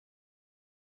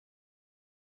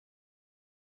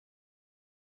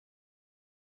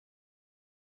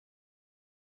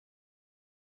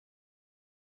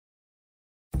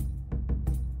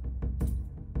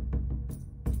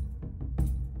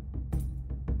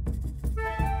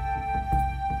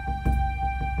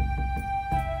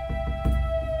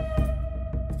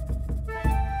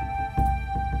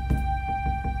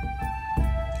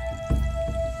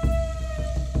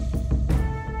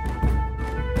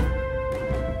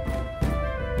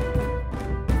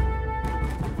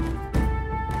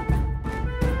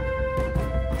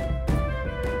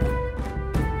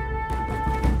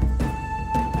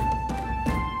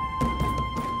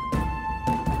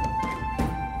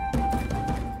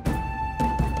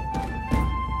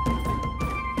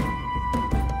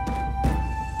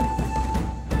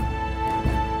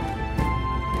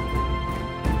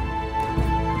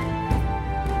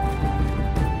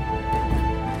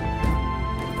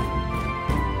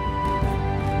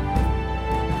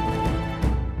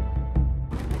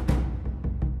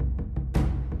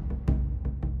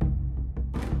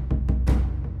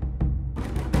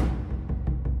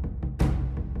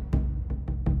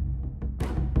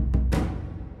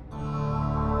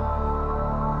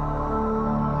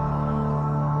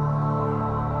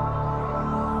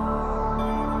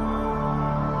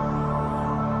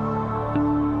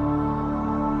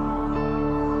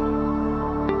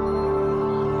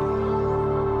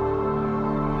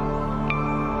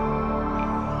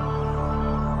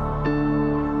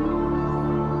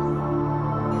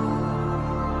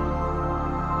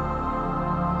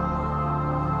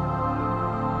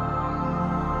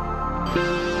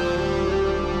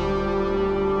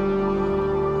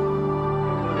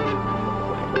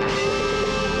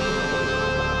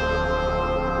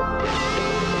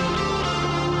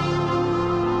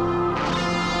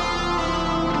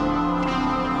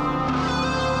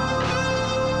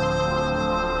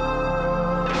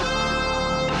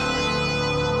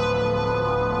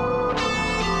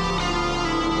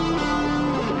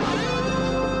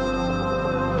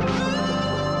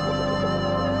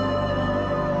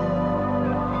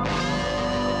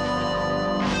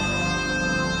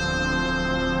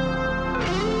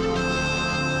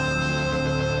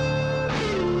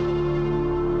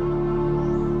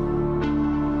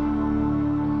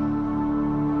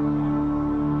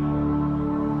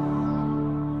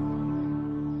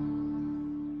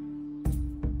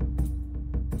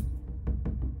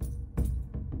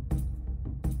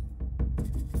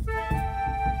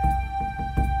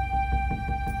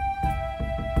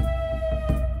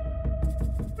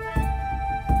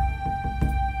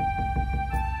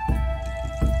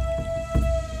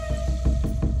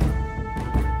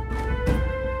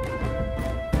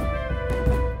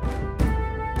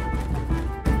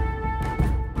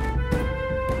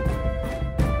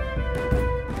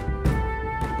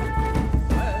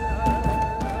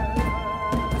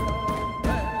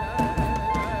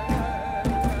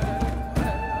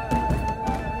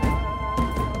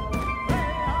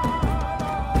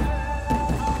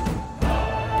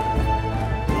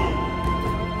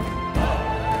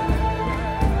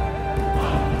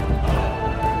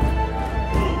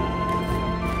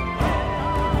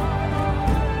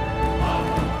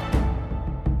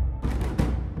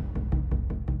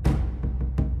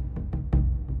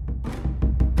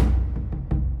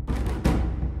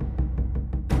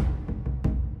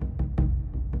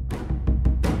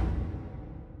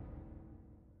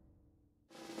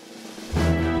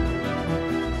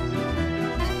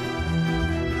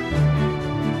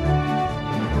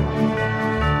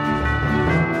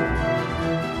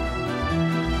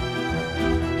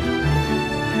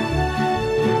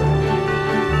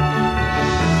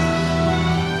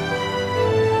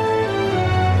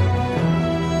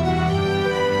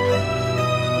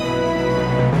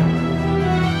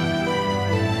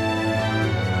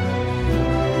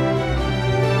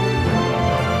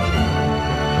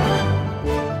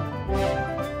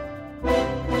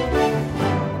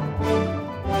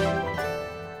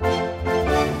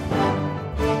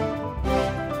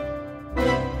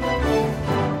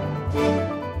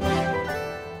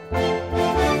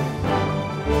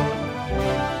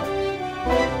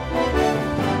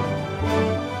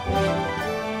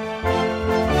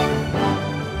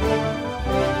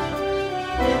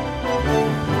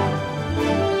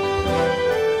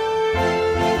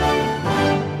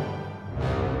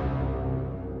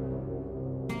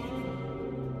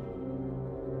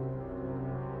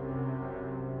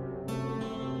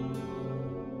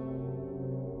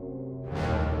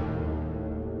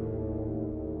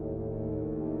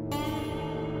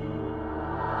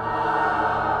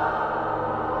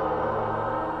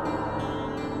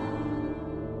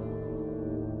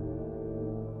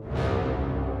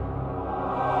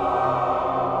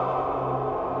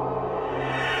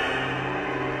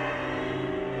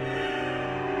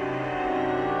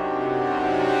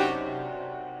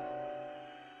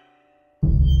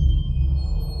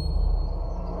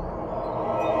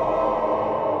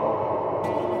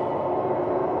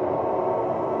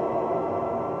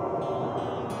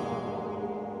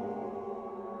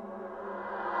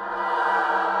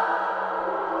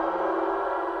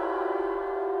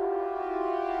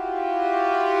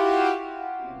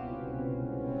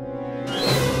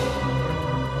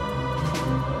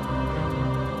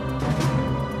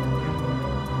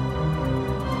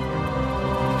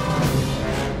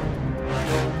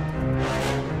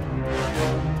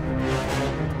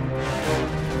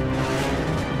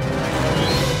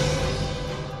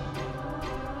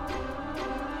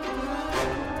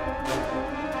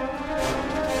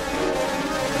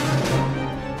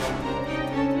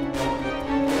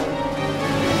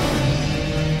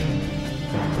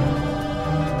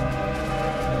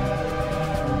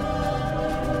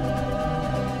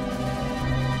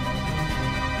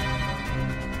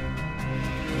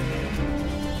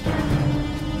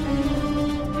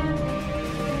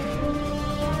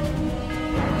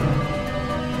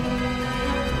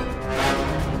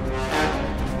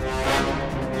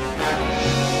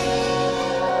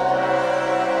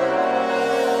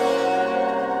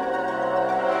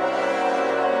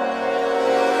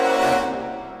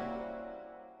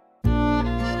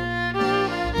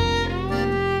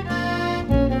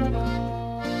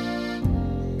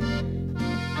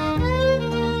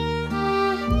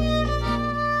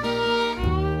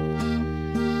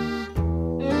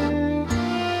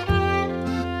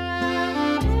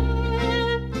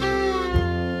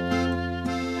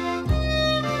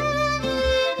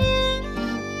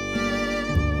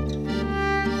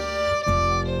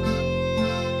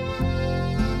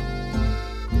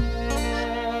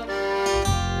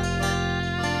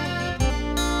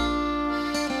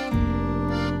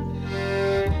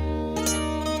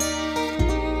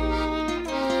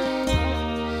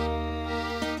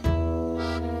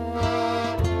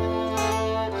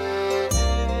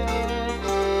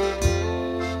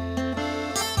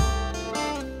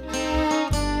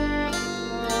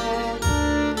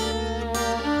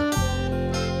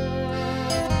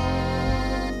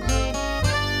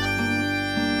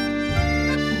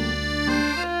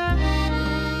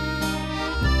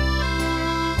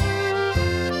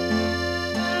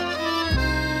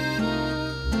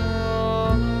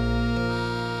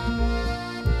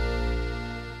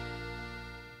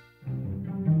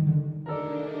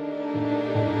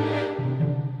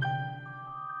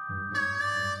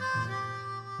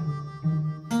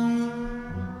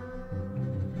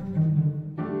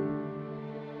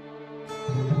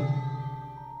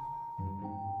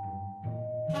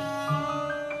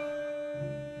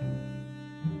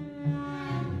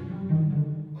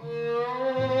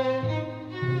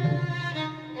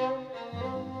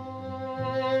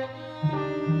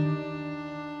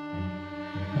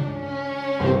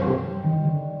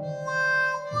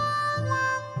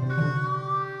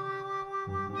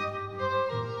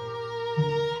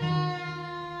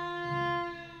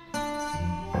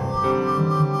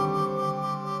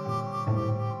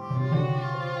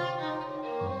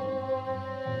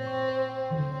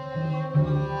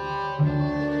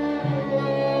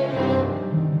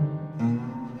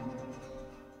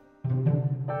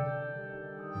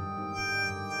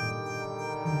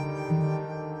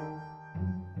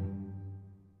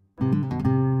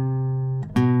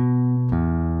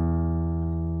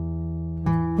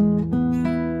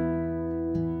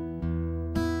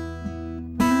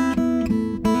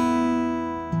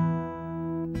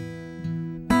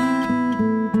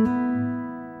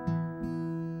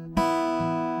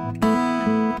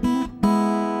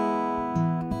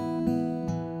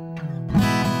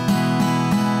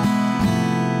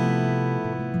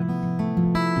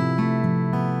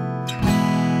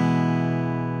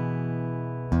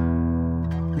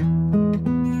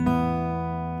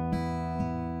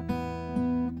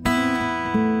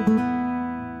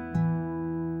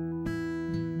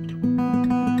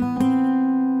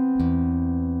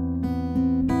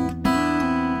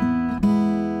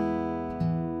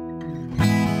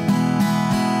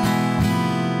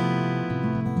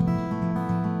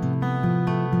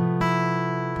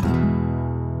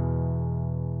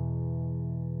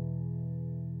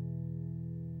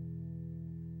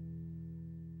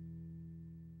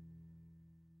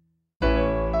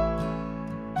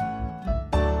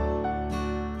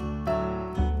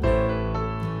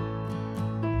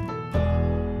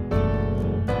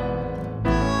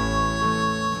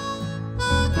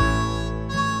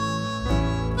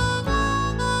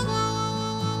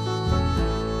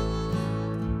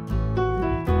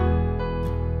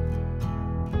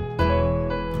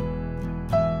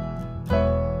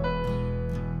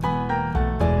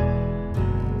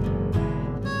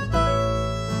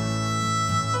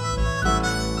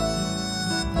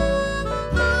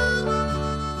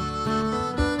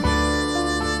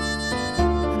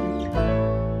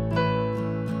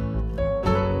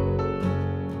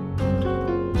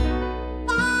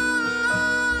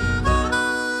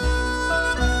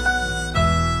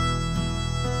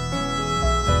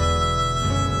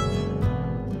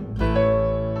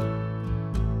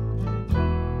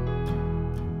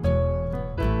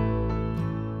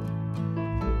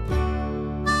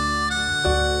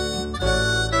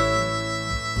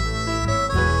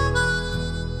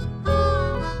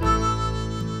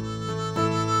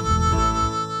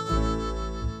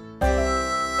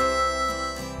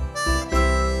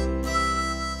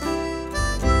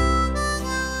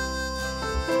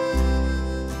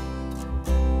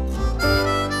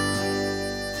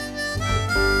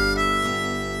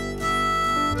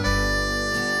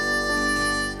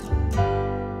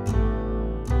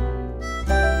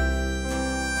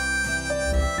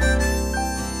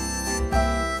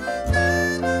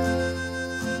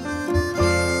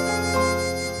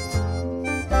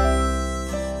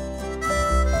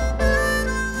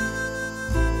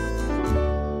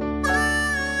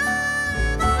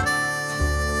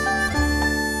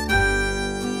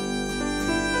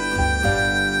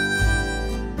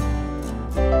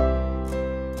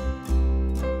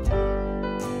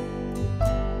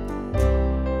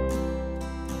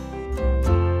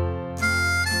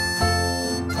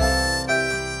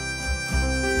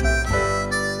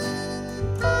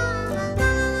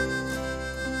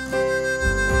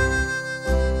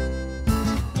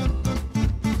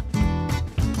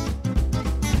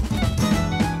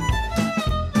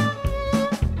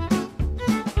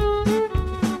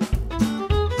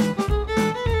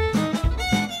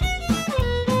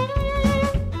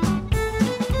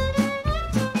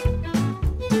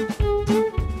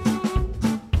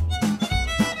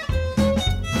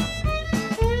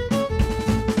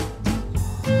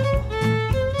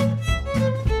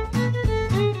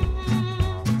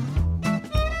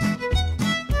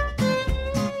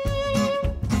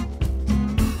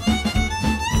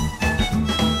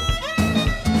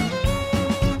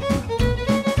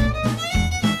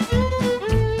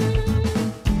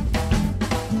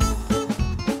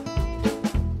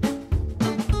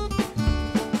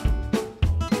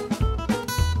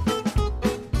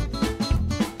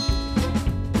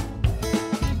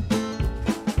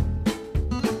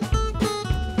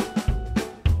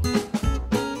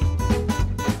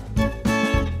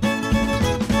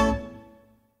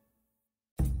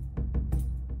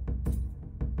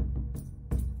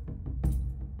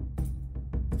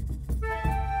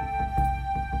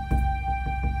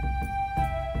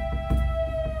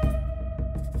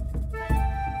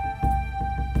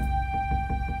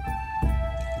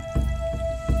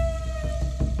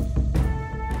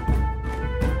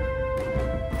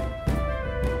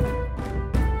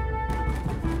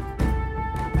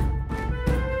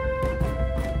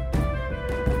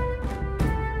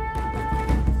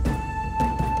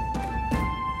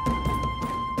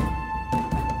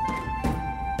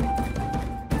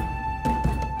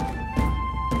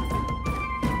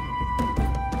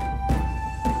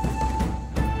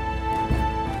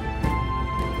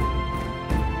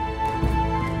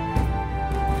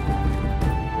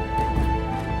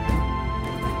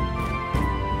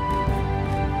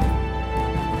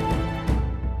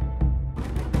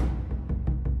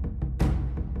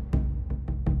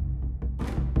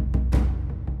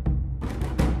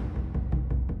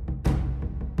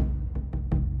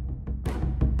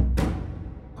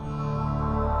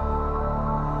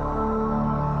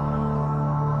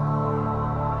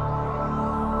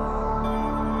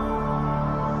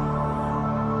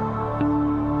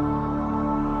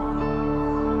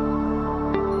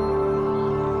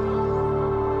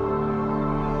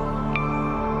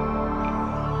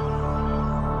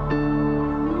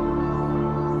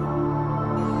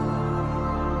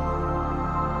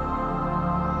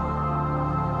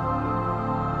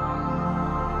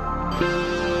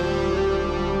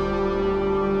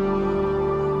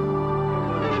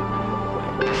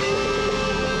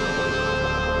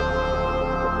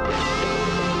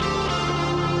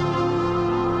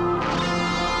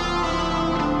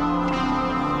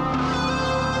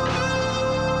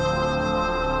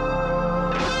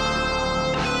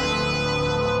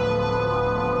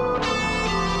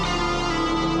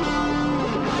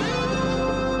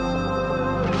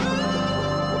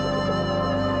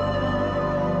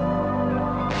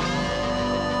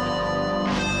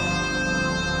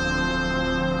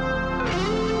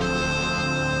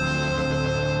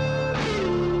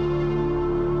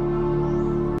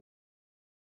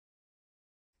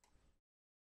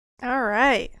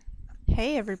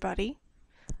Hey everybody.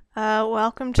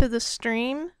 Welcome to the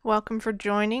stream. Welcome for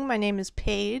joining. My name is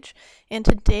Paige, and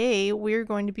today we're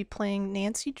going to be playing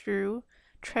Nancy Drew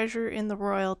Treasure in the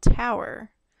Royal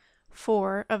Tower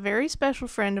for a very special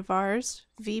friend of ours,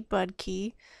 V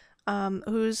Budkey,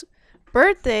 whose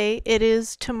birthday it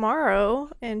is tomorrow,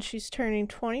 and she's turning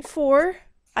 24,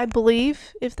 I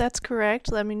believe. If that's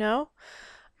correct, let me know.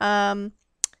 And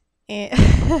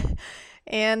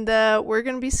and we're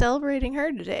going to be celebrating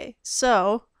her today.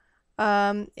 So,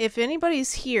 if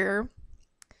anybody's here,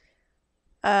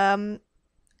 I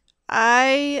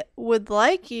would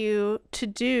like you to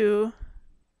do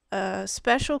a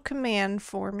special command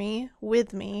for me,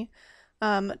 with me.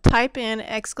 Type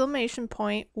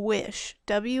in !wish,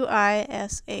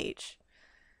 W-I-S-H.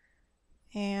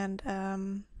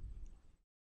 And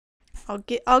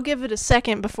I'll give it a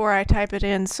second before I type it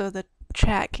in so the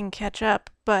chat can catch up.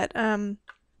 But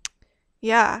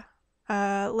yeah,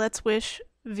 let's wish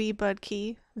V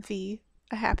Budkey V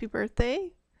a happy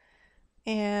birthday,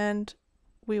 and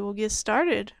we will get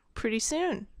started pretty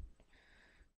soon.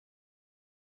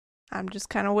 I'm just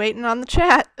kind of waiting on the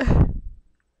chat.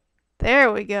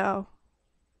 There we go.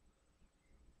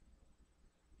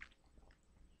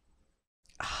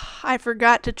 I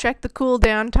forgot to check the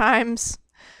cooldown times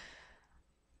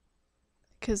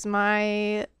because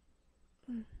my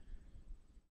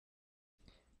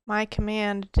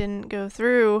command didn't go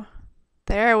through.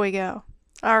 There we go.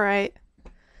 Alright.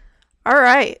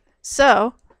 Alright.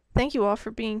 So, thank you all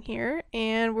for being here,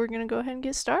 and we're going to go ahead and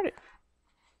get started.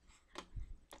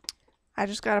 I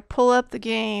just got to pull up the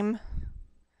game,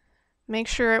 make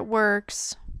sure it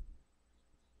works.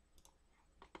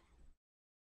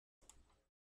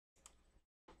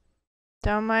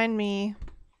 Don't mind me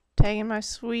taking my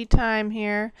sweet time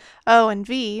here. Oh, and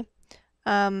V,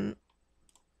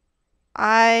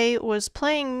 I was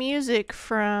playing music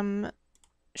from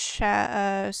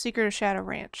Secret of Shadow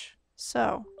Ranch.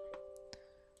 So,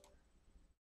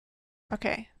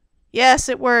 okay. Yes,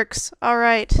 it works. All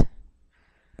right.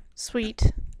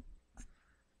 Sweet.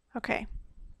 Okay.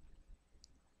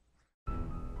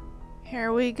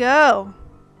 Here we go.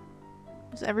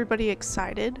 Is everybody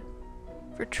excited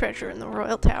for Treasure in the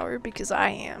Royal Tower? Because I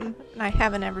am, and I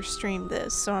haven't ever streamed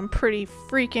this, so I'm pretty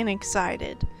freaking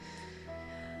excited.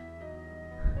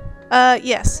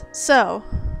 Yes. So,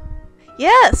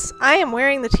 yes, I am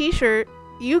wearing the t-shirt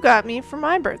you got me for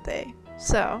my birthday.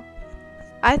 So,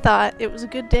 I thought it was a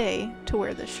good day to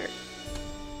wear this shirt.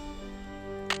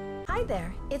 Hi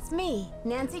there, it's me,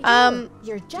 Nancy Drew.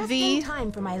 You're just V, in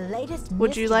time for my latest mystery.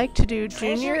 Would you like to do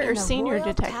Treasure junior in or the senior Royal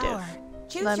detective? Tower.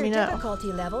 Choose Let your me know.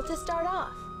 difficulty level to start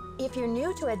off. If you're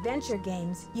new to adventure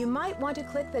games, you might want to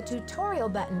click the tutorial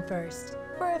button first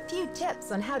for a few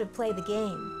tips on how to play the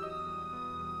game.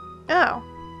 Oh,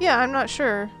 yeah, I'm not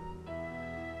sure.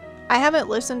 I haven't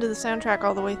listened to the soundtrack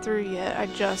all the way through yet. I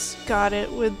just got it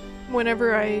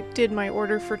whenever I did my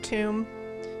order for Tomb.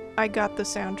 I got the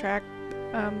soundtrack,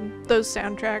 those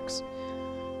soundtracks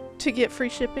to get free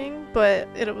shipping, but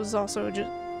it was also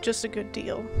just a good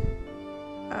deal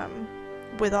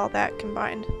with all that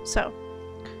combined. So,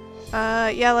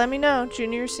 yeah, let me know.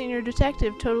 Junior or senior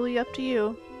detective, totally up to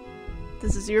you.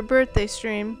 This is your birthday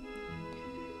stream.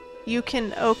 You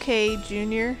can okay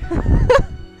junior.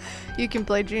 You can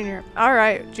play junior.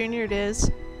 Alright, junior it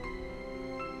is.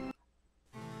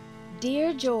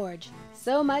 Dear George,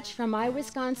 so much from my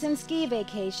Wisconsin ski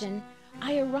vacation.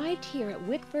 I arrived here at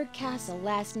Wickford Castle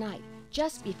last night,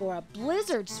 just before a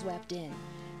blizzard swept in.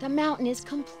 The mountain is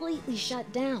completely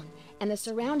shut down, and the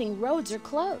surrounding roads are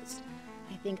closed.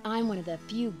 I think I'm one of the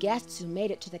few guests who made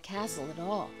it to the castle at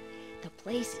all. The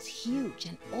place is huge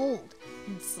and old,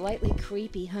 and slightly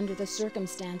creepy under the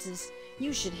circumstances.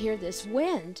 You should hear this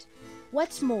wind.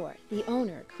 What's more, the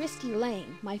owner, Christy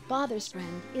Lane, my father's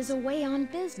friend, is away on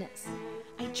business.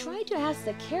 I tried to ask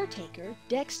the caretaker,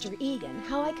 Dexter Egan,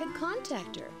 how I could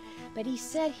contact her, but he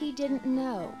said he didn't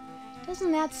know.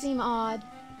 Doesn't that seem odd?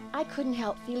 I couldn't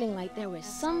help feeling like there was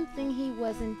something he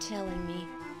wasn't telling me.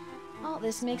 All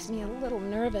this makes me a little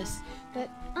nervous, but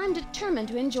I'm determined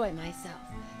to enjoy myself.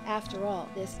 After all,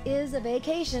 this is a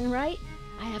vacation, right?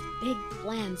 I have big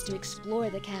plans to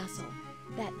explore the castle.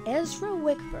 That Ezra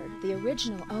Wickford, the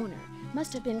original owner,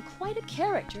 must have been quite a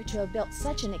character to have built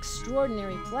such an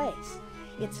extraordinary place.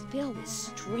 It's filled with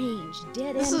strange,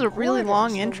 dead-end This is a really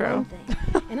long intro.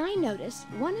 And I noticed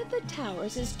one of the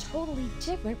towers is totally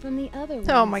different from the other ones.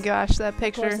 Oh my gosh, that Of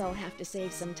course, picture. I'll have to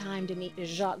save some time to meet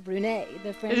Jacques Brunet,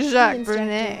 the French Jacques ski instructor.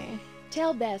 Brunet.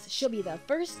 Tell Beth she'll be the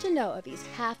first to know if he's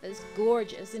half as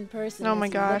gorgeous in person Oh as my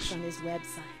he gosh. looks on his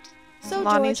website. So,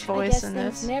 Lonnie's George, I voice guess in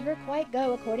things this. never quite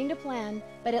go according to plan,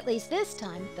 but at least this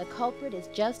time, the culprit is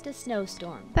just a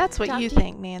snowstorm. That's what Talk you to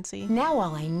think, Nancy. Now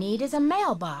all I need is a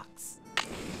mailbox.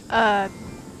 That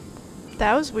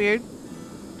was weird.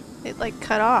 It like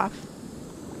cut off.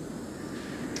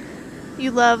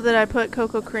 You love that I put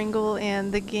Coco Kringle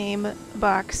and the game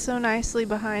box so nicely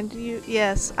behind you.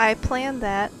 Yes, I planned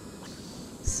that.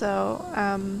 So,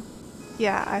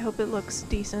 yeah, I hope it looks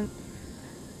decent.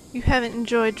 You haven't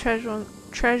enjoyed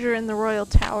Treasure in the Royal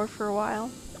Tower for a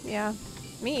while. Yeah,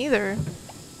 me either.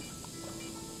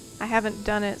 I haven't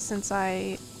done it since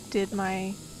I did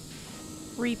my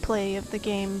replay of the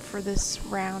game for this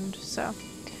round, so.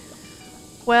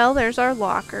 Well, there's our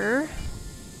locker.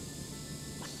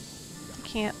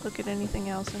 Can't look at anything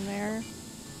else in there.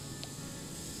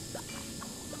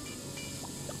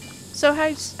 So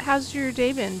how's your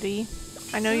day been, Bea?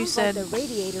 I know you said the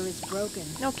radiator is broken.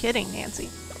 no kidding, Nancy.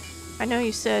 I know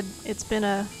you said it's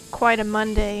been quite a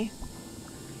Monday.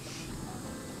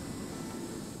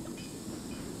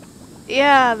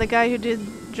 Yeah, the guy who did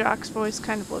Jock's voice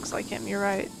kind of looks like him. You're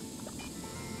right.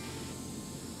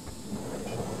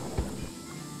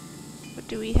 What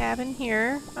do we have in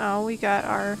here? Oh, we got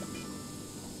our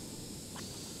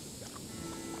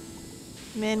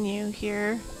menu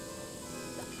here.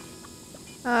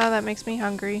 Oh, that makes me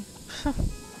hungry.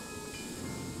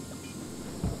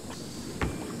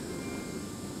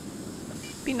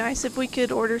 Be nice if we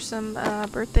could order some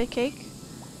birthday cake.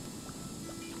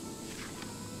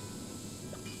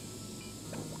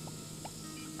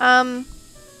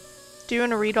 Do you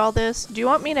want to read all this? Do you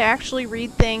want me to actually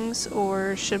read things,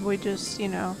 or should we just, you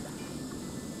know,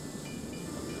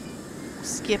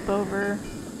 skip over,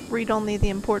 read only the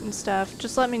important stuff?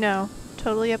 Just let me know.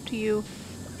 Totally up to you.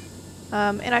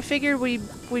 And I figured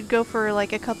we'd go for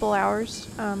like a couple hours,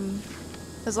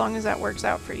 as long as that works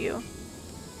out for you.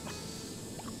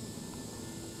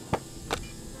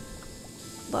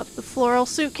 Love the floral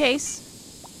suitcase.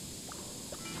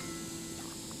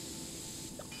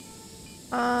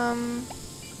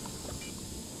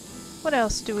 What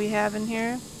else do we have in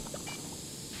here?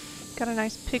 Got a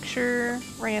nice picture,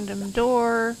 random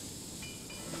door,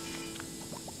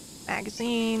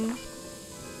 magazine.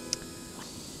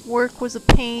 Work was a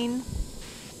pain.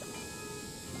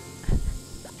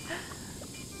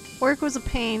 Work was a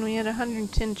pain. We had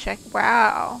 110 check.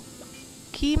 Wow.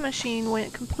 Key machine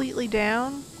went completely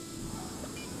down.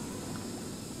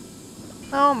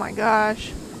 Oh my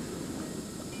gosh.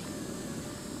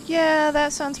 Yeah,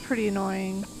 that sounds pretty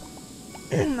annoying.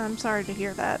 I'm sorry to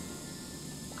hear that.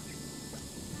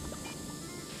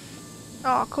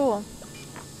 Oh, cool.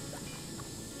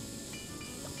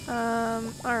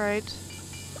 Alright.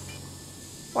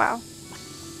 Wow.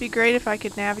 Be great if I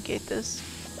could navigate this.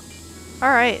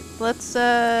 Alright, let's,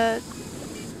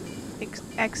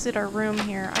 exit our room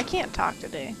here. I can't talk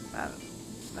today. I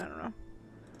don't know.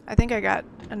 I think I got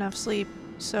enough sleep,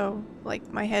 so, like,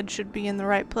 my head should be in the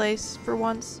right place for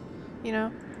once, you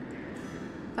know?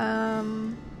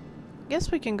 Guess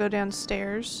we can go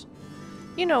downstairs.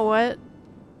 You know what?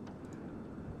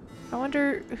 I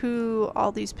wonder who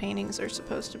all these paintings are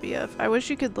supposed to be of. I wish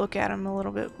you could look at them a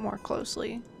little bit more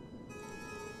closely.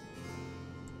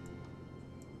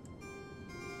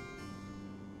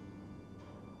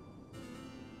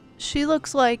 She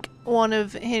looks like one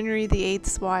of Henry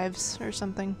VIII's wives or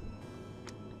something.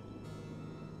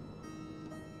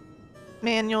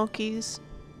 Manual keys.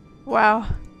 Wow.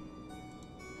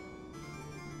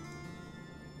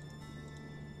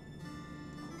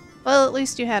 Well, at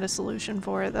least you had a solution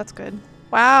for it. That's good.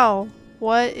 Wow.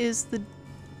 What is the...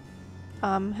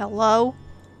 hello?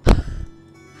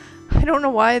 I don't know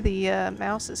why the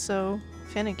mouse is so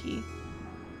finicky.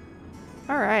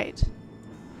 Alright.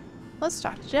 Let's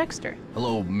talk to Dexter.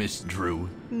 Hello, Miss Drew.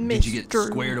 Miss Did you get Drew.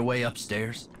 squared away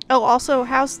upstairs? Oh, also,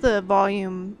 how's the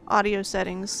volume audio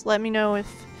settings? Let me know if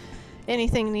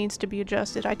anything needs to be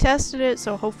adjusted. I tested it,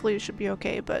 so hopefully it should be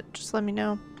okay, but just let me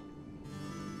know.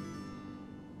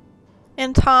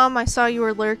 And Tom, I saw you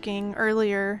were lurking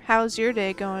earlier. How's your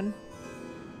day going?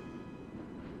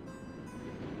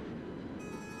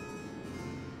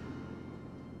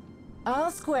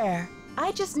 All square.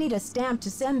 I just need a stamp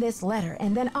to send this letter,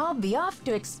 and then I'll be off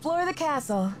to explore the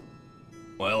castle.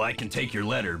 Well, I can take your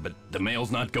letter, but the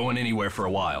mail's not going anywhere for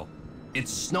a while.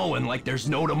 It's snowing like there's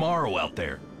no tomorrow out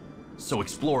there. So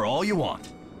explore all you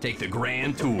want. Take the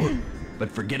grand tour.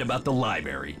 But forget about the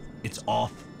library. It's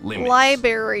off limits.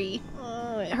 Library.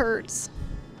 Oh, it hurts.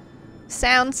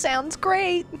 Sounds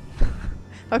great.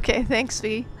 Okay, thanks,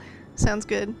 V. Sounds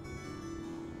good.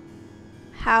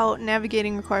 How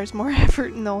navigating requires more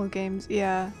effort in the old games.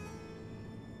 Yeah.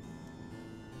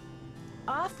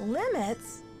 Off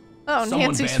limits? Oh, Someone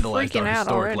Nancy's vandalized freaking our out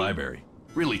historic already. library.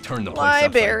 Really turned the place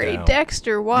Library, upside down.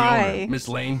 Dexter, The why? owner, Miss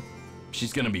Lane,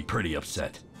 she's gonna be pretty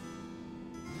upset.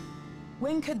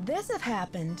 When could this have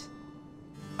happened?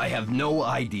 I have no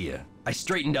idea. I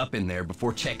straightened up in there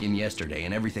before check-in yesterday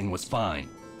and everything was fine.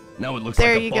 Now it looks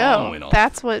There like a you bomb go. went off.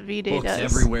 That's what V-Day Books does.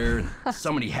 everywhere, and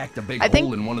somebody hacked a big I think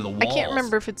hole in one of the walls. I can't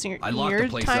remember if it's in I locked your the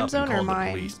place time up zone and or called the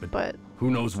mine, police, but who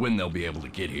knows when they'll be able to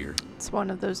get here. it's one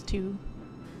of those two,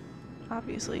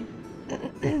 obviously.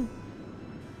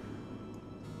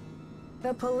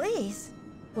 The police?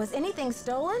 Was anything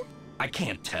stolen? I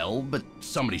can't tell, but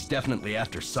somebody's definitely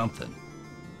after something.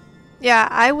 Yeah,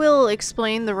 I will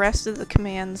explain the rest of the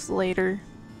commands later.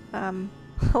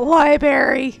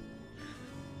 Library.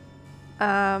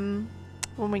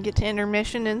 When we get to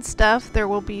intermission and stuff, there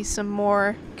will be some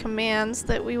more commands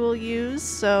that we will use,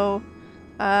 so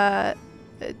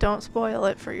don't spoil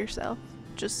it for yourself.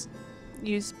 Just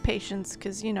use patience,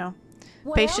 because, you know,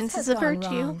 What patience else is a has gone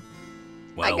virtue. wrong?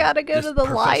 Well, gotta go this to the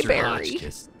Professor library.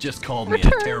 Hotchkiss just called me a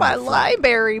Return terrible my friend,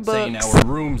 library saying books. our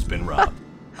room's been robbed.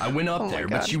 I went up Oh my there,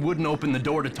 God. but she wouldn't open the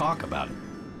door to talk about it.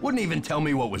 Wouldn't even tell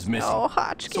me what was missing. Oh,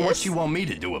 Hotchkiss. So what's she want me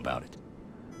to do about it?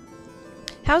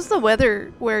 How's the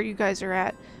weather where you guys are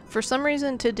at? For some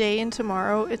reason, today and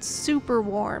tomorrow, it's super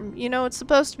warm. You know, it's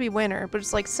supposed to be winter, but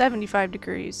it's like 75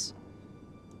 degrees.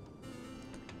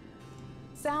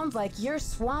 Sounds like you're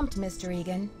swamped, Mr.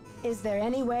 Egan. Is there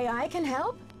any way I can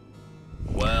help?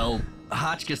 Well,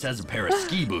 Hotchkiss has a pair of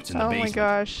ski boots in the Oh basement. my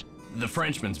gosh. The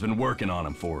Frenchman's been working on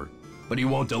them for her, but he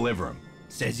won't deliver them.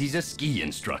 Says he's a ski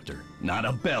instructor, not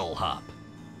a bellhop.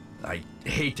 I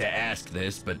hate to ask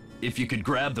this, but if you could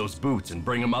grab those boots and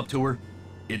bring them up to her,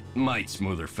 it might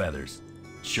smooth her feathers.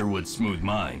 Sure would smooth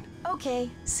mine. Okay.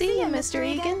 See ya, Mr.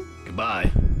 Egan.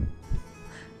 Goodbye.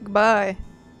 Goodbye.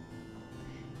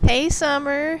 Hey,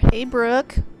 Summer. Hey,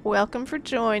 Brooke. Welcome for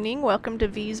joining. Welcome to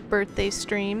V's birthday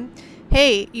stream.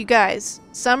 Hey, you guys.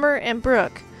 Summer and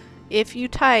Brooke. If you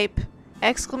type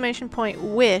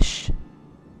 !wish,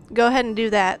 go ahead and do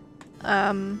that.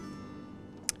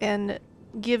 And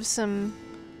give some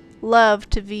love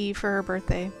to V for her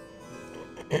birthday.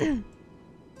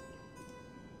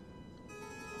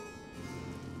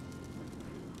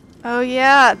 Oh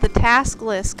yeah, the task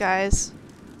list, guys.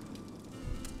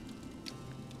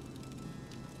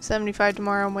 75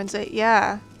 tomorrow and Wednesday.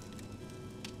 Yeah.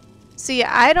 See,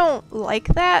 I don't like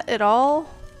that at all.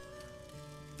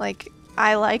 Like,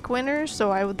 I like winters,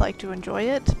 so I would like to enjoy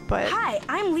it, but Hi,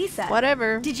 I'm Lisa.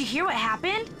 whatever. Did you hear what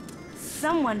happened?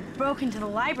 Someone broke into the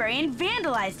library and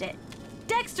vandalized it.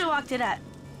 Dexter locked it up.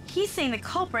 He's saying the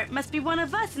culprit must be one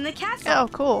of us in the castle. Oh,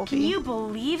 cool. Can V. you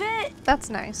believe it? That's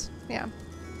nice. Yeah.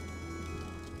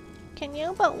 Can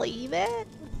you believe it?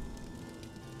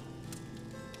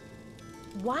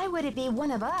 Why would it be one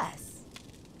of us?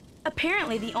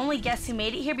 Apparently, the only guests who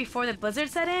made it here before the blizzard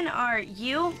set in are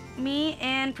you, me,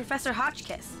 and Professor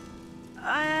Hotchkiss.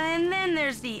 And then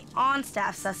there's the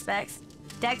on-staff suspects.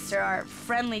 Dexter, our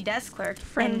friendly desk clerk,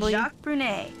 Friendly. and Jacques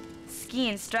Brunet, ski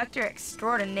instructor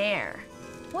extraordinaire.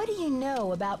 What do you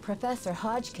know about Professor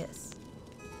Hotchkiss?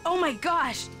 Oh my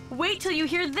gosh! Wait till you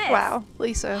hear this! Wow,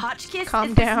 Lisa. Hotchkiss calm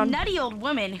is down. this nutty old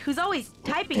woman who's always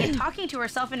typing and talking to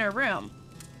herself in her room.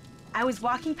 I was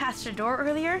walking past her door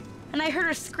earlier, and I heard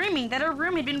her screaming that her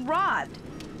room had been robbed.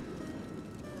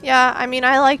 Yeah, I mean,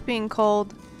 I like being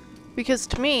cold. Because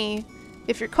to me,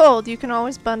 if you're cold, you can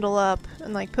always bundle up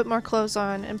and, like, put more clothes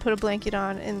on and put a blanket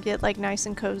on and get, like, nice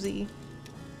and cozy.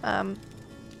 But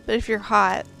if you're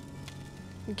hot,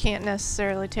 you can't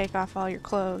necessarily take off all your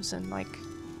clothes and, like,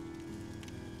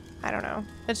 I don't know.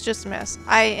 It's just a mess.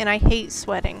 I hate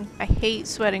sweating. I hate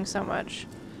sweating so much.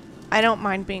 I don't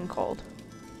mind being cold.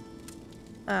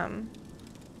 Yeah.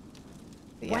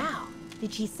 Wow.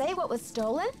 Did she say what was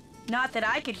stolen? Not that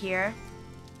I could hear.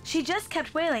 She just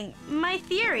kept wailing, "My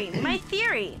theory, my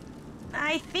theory."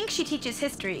 I think she teaches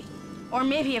history, or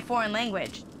maybe a foreign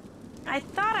language. I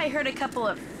thought I heard a couple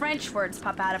of French words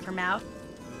pop out of her mouth.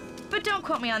 But don't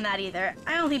quote me on that either.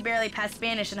 I only barely passed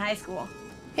Spanish in high school.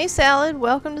 Hey Salad,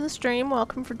 welcome to the stream.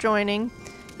 Welcome for joining.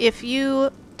 If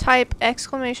you type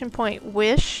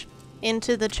 !wish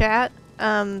into the chat,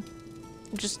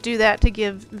 just do that to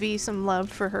give V some love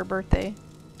for her birthday.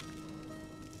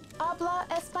 Habla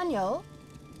español?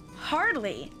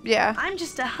 Hardly. Yeah. I'm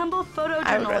just a humble I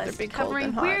would rather photojournalist be cold covering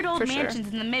than hot, weird old for sure. mansions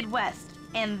in the Midwest,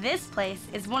 and this place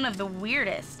is one of the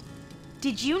weirdest.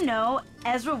 Did you know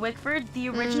Ezra Wickford, the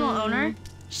original owner,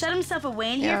 shut himself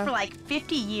away in here Yeah. for like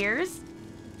 50 years?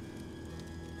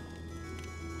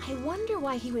 I wonder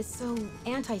why he was so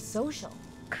antisocial.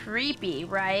 Creepy,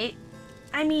 right?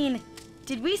 I mean,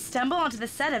 Did we stumble onto the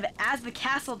set of As the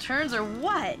Castle Turns or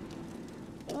what?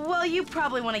 Well, you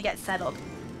probably want to get settled.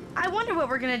 I wonder what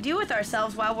we're gonna do with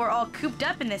ourselves while we're all cooped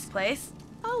up in this place.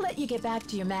 I'll let you get back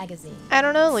to your magazine. I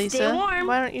don't know, Lisa. Stay warm.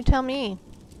 Why don't you tell me?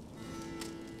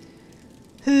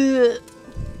 Yeah,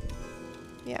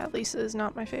 Lisa is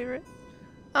not my favorite.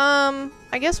 I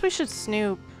guess we should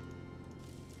snoop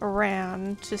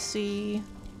around to see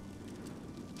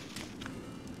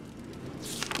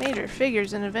major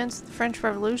figures and events of the French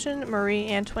Revolution. Marie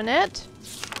Antoinette.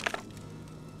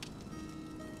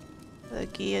 The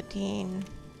guillotine.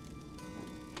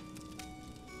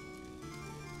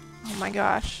 Oh my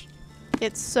gosh.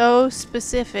 It's so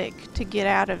specific to get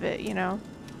out of it, you know?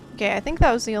 Okay, I think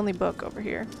that was the only book over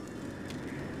here.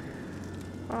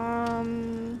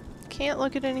 Can't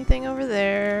look at anything over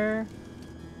there.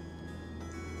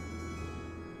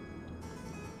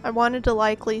 I wanted to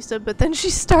like Lisa, but then she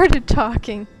started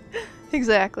talking.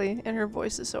 Exactly, and her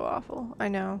voice is so awful. I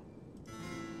know.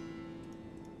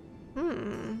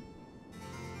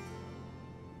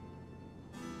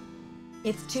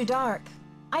 It's too dark.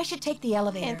 I should take the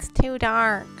elevator. It's too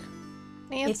dark.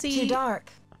 Nancy. It's too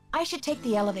dark. I should take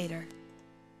the elevator.